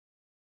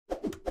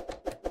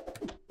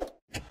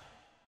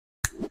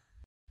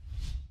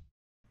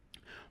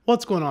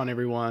What's going on,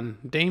 everyone?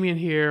 Damien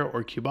here,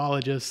 or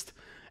Cubeologist,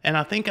 and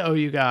I think I owe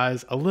you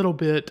guys a little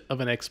bit of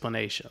an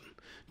explanation.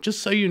 Just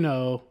so you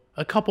know,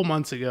 a couple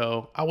months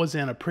ago, I was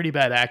in a pretty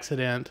bad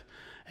accident,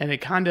 and it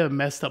kind of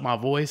messed up my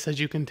voice, as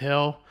you can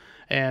tell,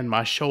 and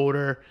my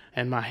shoulder,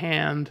 and my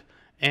hand,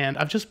 and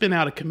I've just been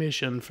out of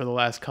commission for the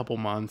last couple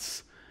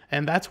months,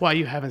 and that's why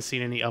you haven't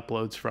seen any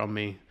uploads from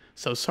me.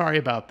 So sorry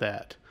about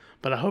that,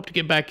 but I hope to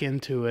get back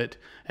into it,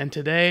 and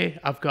today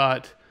I've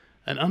got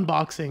an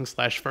unboxing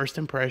slash first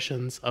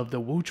impressions of the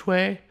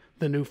WuQue,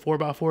 the new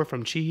 4x4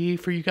 from QiYi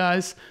for you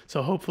guys.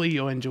 So hopefully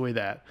you'll enjoy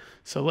that.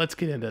 So let's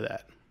get into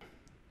that.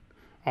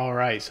 All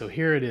right, so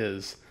here it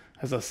is.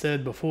 As I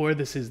said before,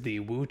 this is the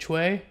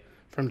WuQue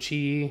from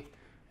QiYi,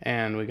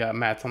 and we got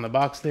mats on the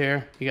box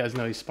there. You guys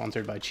know he's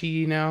sponsored by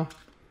QiYi now.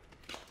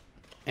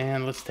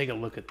 And let's take a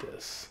look at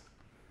this.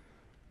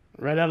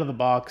 Right out of the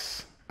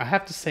box, I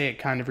have to say it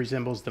kind of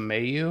resembles the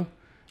Mayu,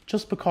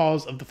 just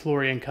because of the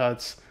Florian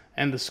cuts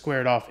and the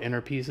squared off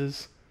inner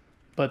pieces,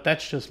 but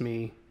that's just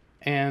me.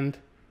 And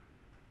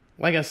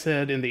like I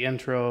said in the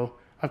intro,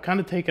 I've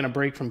kind of taken a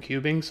break from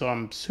cubing, so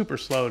I'm super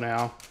slow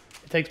now.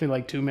 It takes me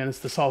like 2 minutes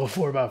to solve a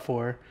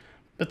 4x4,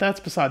 but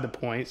that's beside the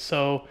point.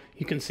 So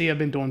you can see I've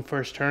been doing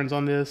first turns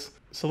on this.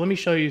 So let me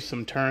show you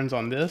some turns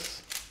on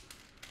this.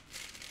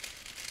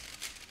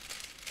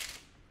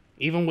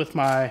 Even with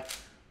my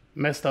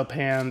messed up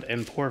hand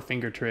and poor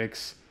finger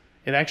tricks,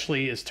 it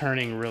actually is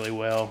turning really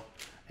well.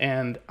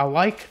 And I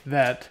like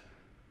that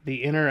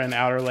the inner and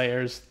outer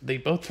layers, they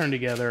both turn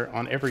together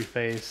on every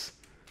face.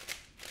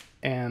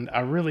 And I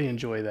really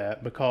enjoy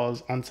that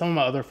because on some of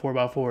my other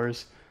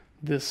 4x4s,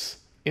 this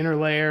inner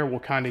layer will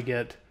kind of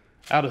get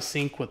out of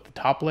sync with the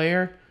top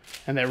layer,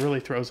 and that really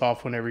throws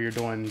off whenever you're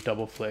doing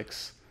double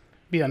flicks.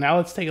 But yeah, now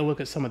let's take a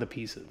look at some of the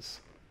pieces.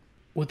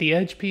 With the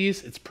edge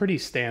piece, it's pretty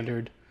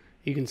standard.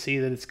 You can see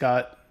that it's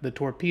got the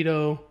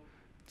torpedo.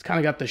 It's kind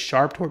of got the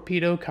sharp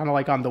torpedo, kind of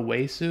like on the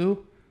Weisu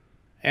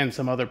and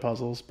some other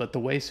puzzles, but the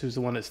Weisu is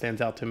the one that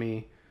stands out to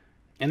me.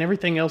 And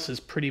everything else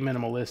is pretty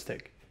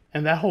minimalistic.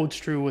 And that holds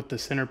true with the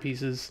center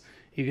pieces.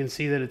 You can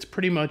see that it's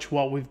pretty much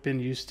what we've been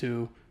used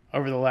to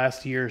over the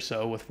last year or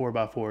so with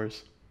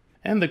 4x4s.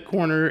 And the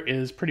corner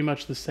is pretty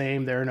much the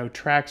same. There are no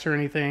tracks or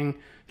anything,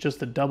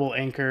 just a double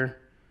anchor.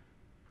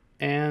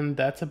 And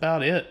that's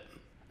about it.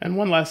 And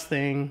one last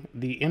thing,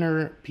 the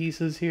inner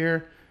pieces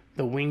here,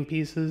 the wing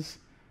pieces,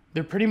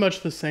 they're pretty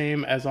much the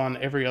same as on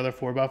every other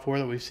 4x4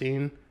 that we've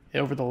seen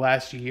over the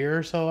last year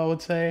or so, I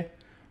would say.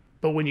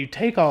 But when you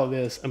take all of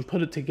this and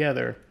put it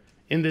together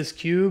in this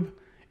cube,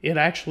 it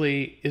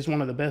actually is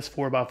one of the best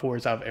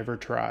 4x4s I've ever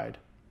tried.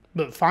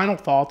 But final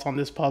thoughts on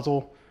this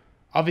puzzle,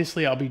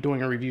 obviously I'll be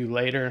doing a review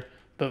later,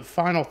 but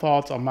final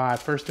thoughts on my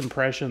first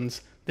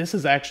impressions, this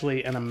is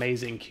actually an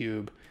amazing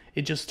cube.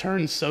 It just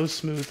turns so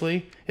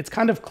smoothly. It's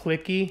kind of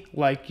clicky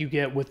like you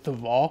get with the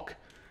Valk,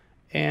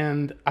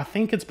 and I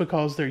think it's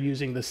because they're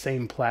using the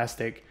same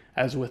plastic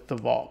as with the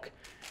Valk.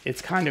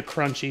 It's kind of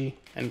crunchy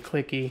and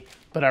clicky,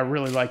 but I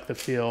really like the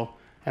feel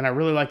and I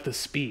really like the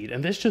speed.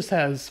 And this just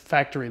has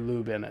factory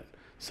lube in it,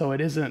 so it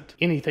isn't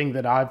anything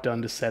that I've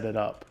done to set it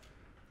up.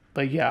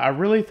 But yeah, I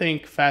really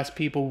think fast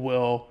people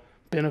will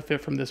benefit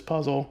from this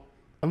puzzle.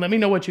 And let me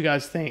know what you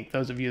guys think,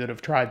 those of you that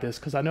have tried this,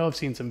 because I know I've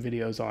seen some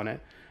videos on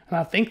it. And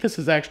I think this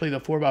is actually the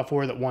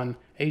 4x4 that won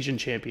Asian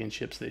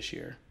Championships this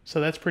year.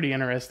 So that's pretty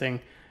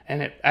interesting,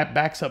 and it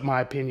backs up my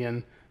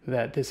opinion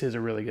that this is a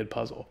really good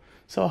puzzle.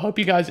 So I hope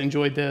you guys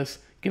enjoyed this.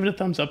 Give it a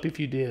thumbs up if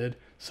you did.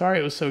 Sorry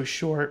it was so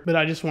short, but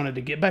I just wanted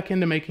to get back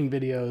into making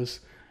videos,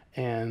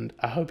 and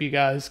I hope you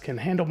guys can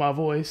handle my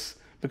voice,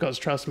 because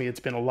trust me, it's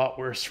been a lot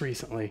worse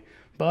recently.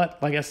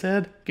 But like I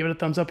said, give it a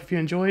thumbs up if you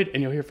enjoyed,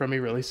 and you'll hear from me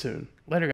really soon. Later, guys.